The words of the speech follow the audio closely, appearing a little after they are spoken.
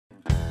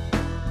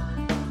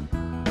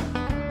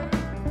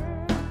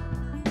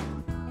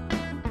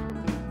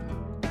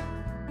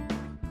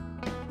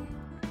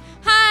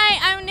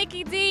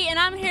Nikki D, and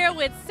I'm here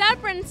with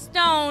Severin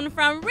Stone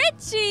from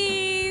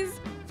Richeeze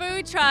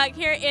food truck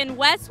here in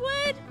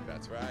Westwood.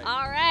 That's right.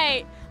 All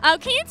right.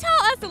 Can you tell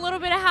us a little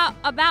bit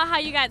about how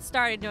you got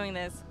started doing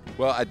this?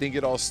 Well, I think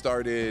it all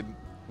started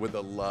with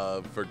a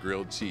love for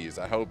grilled cheese.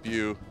 I hope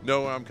you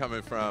know where I'm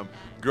coming from.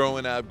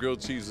 Growing up,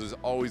 grilled cheese was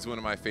always one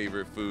of my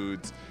favorite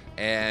foods,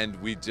 and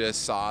we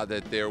just saw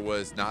that there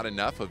was not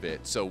enough of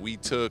it. So we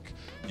took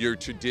your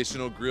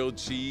traditional grilled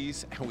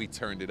cheese and we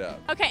turned it up.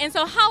 Okay, and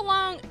so how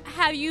long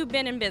have you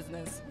been in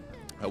business?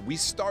 We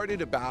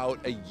started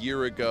about a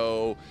year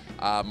ago,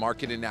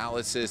 market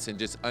analysis and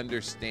just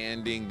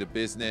understanding the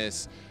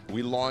business.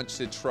 We launched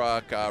the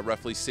truck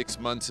roughly 6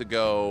 months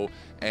ago,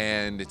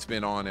 and it's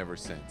been on ever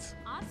since.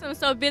 Awesome,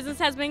 so business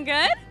has been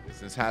good?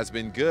 Business has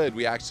been good.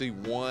 We actually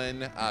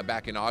won,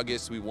 back in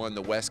August, we won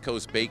the West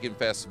Coast Bacon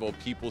Festival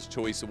People's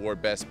Choice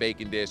Award Best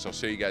Bacon Dish. I'll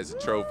show you guys the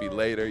trophy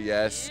later,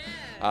 yes.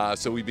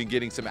 So we've been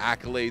getting some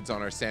accolades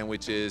on our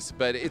sandwiches,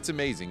 but it's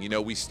amazing. You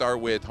know, we start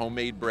with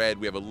homemade bread.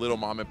 We have a little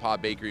mom and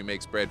pop bakery,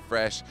 makes bread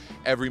fresh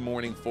every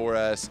morning for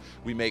us.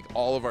 We make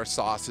all of our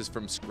sauces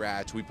from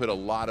scratch. We put a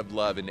lot of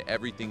love into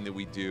everything that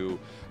we do.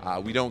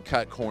 We don't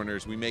cut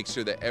corners. We make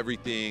sure that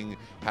everything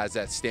has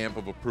that stamp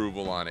of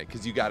approval on it,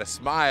 because you got to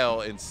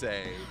smile and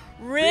say,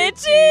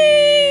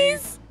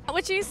 Richeeze! What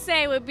would you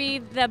say would be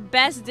the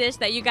best dish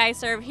that you guys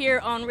serve here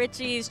on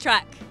Richeeze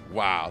truck?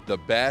 Wow, the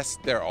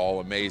best? They're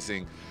all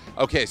amazing.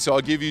 Okay, so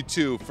I'll give you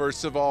two.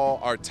 First of all,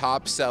 our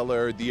top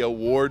seller, the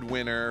award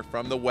winner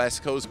from the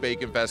West Coast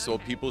Bacon Festival,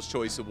 People's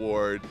Choice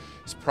Award,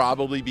 has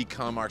probably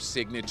become our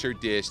signature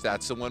dish.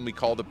 That's the one we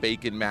call the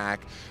Bacon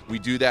Mac. We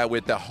do that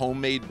with the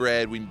homemade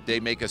bread. They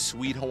make a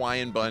sweet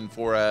Hawaiian bun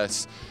for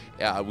us.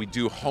 We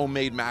do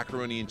homemade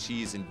macaroni and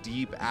cheese and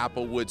deep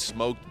applewood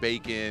smoked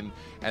bacon.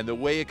 And the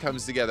way it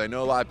comes together, I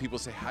know a lot of people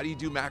say, how do you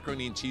do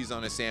macaroni and cheese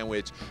on a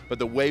sandwich? But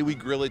the way we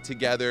grill it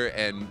together,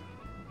 and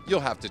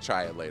you'll have to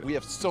try it later. We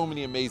have so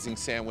many amazing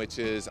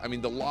sandwiches. I mean,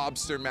 the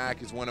lobster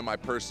mac is one of my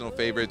personal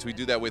favorites. We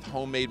do that with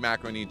homemade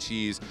macaroni and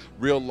cheese,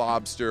 real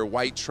lobster,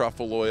 white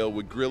truffle oil.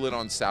 We grill it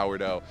on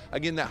sourdough.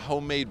 Again, that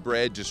homemade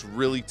bread just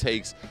really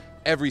takes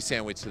every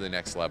sandwich to the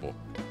next level.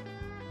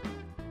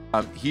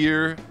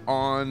 Here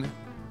on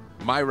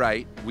my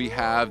right, we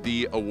have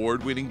the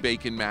award-winning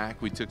Bacon Mac.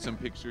 We took some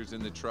pictures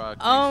in the truck.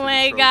 Oh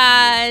my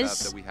gosh.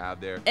 That we have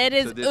there. It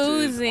is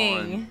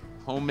oozing.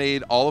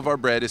 Homemade, all of our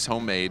bread is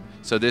homemade.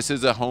 So this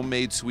is a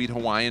homemade sweet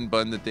Hawaiian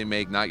bun that they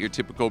make, not your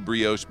typical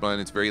brioche bun.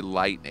 It's very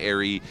light and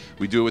airy.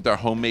 We do it with our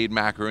homemade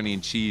macaroni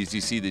and cheese.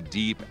 You see the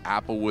deep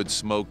applewood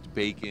smoked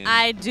bacon.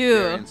 I do.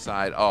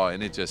 Inside. Oh,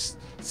 and it just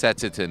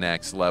sets it to the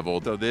next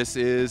level. So this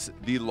is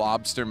the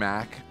lobster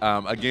mac.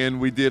 Again,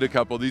 we did a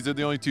couple. These are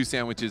the only two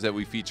sandwiches that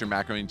we feature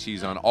macaroni and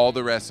cheese on. All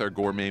the rest are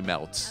gourmet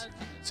melts.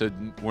 So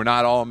we're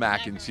not all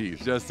mac and cheese,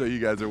 just so you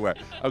guys are aware.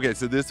 Okay,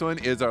 so this one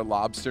is our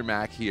lobster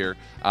mac here.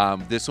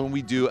 This one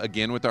we do,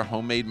 again, with our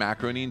homemade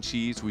macaroni and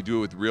cheese. We do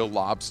it with real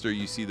lobster.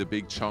 You see the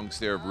big chunks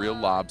there of real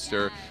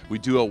lobster. We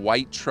do a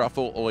white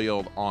truffle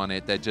oil on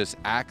it that just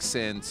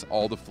accents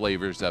all the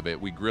flavors of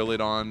it. We grill it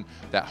on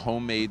that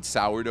homemade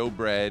sourdough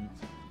bread.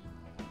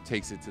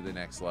 Takes it to the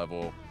next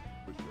level.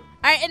 All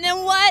right, and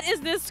then what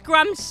is this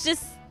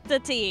scrumptious?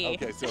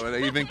 Okay, so I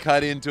even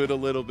cut into it a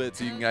little bit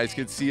so you guys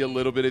can see a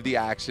little bit of the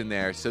action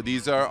there. So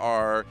these are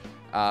our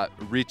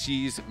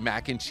Richeeze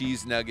mac and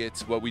cheese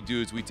nuggets. What we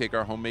do is we take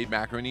our homemade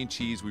macaroni and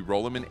cheese, we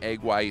roll them in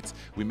egg whites,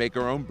 we make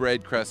our own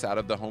bread crust out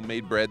of the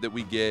homemade bread that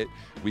we get.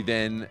 We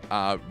then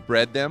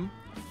bread them,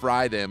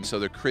 fry them so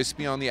they're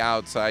crispy on the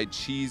outside,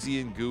 cheesy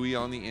and gooey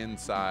on the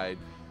inside.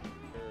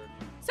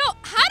 So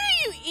how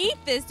do you eat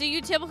this? Do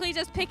you typically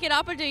just pick it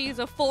up, or do you use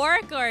a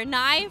fork or a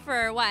knife,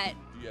 or what?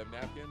 Do you have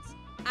napkins?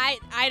 I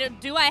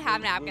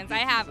have napkins? I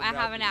have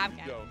a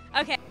napkin.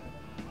 Okay.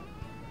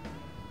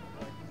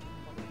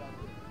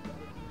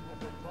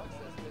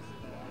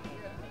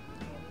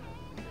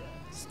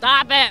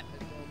 Stop it!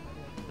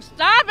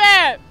 Stop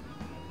it!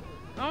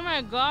 Oh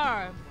my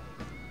god.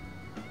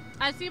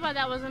 I see why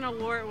that was an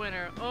award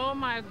winner. Oh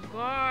my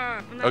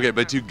god. Okay,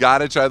 but you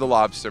gotta try the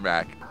lobster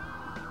mac.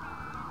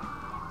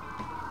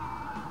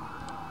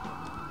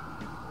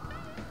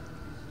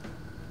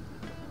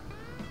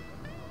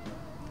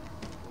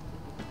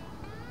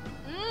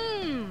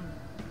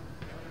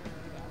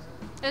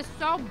 It's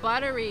so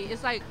buttery.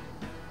 It's like,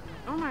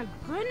 oh my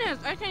goodness,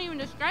 I can't even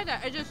describe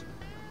that. I just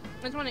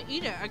want to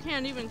eat it. I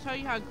can't even tell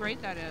you how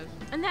great that is.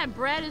 And that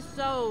bread is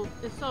so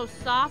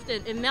soft,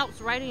 it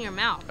melts right in your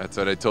mouth. That's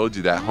what I told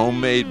you. That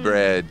homemade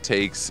bread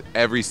takes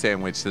every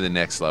sandwich to the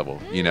next level,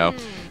 you know?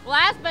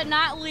 Last but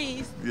not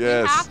least,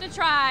 yes, we have to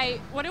try,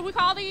 what do we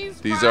call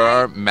these? These are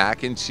our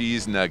mac and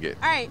cheese nugget.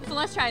 All right, so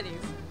let's try these.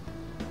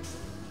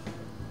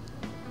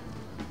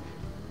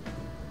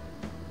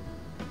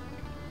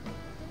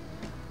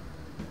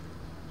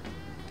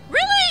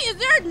 Is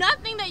there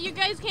nothing that you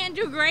guys can't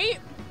do great?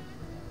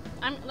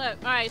 Look,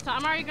 all right, so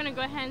I'm already gonna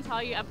go ahead and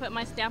tell you I put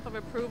my stamp of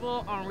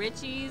approval on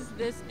Richeeze.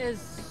 This is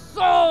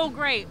so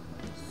great,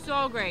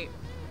 so great.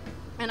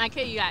 And I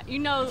kid you, you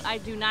know I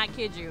do not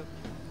kid you.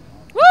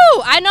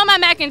 Woo! I know my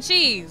mac and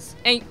cheese,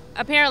 and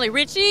apparently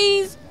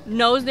Richeeze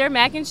knows their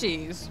mac and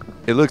cheese.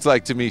 It looks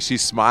like to me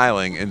she's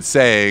smiling and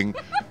saying,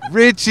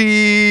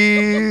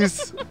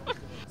 Richeeze!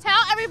 Tell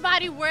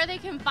everybody where they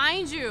can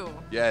find you.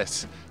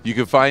 Yes, you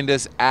can find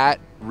us at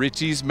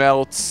Richeeze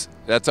Melts.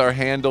 That's our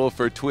handle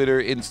for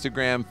Twitter,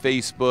 Instagram,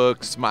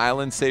 Facebook.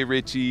 Smile and say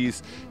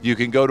Richeeze. You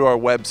can go to our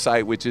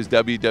website, which is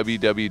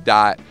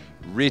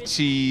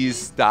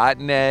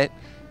www.richeeze.net.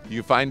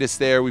 You can find us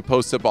there. We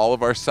post up all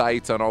of our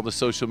sites on all the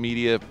social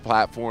media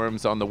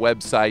platforms. On the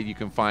website, you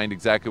can find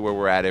exactly where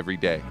we're at every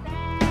day.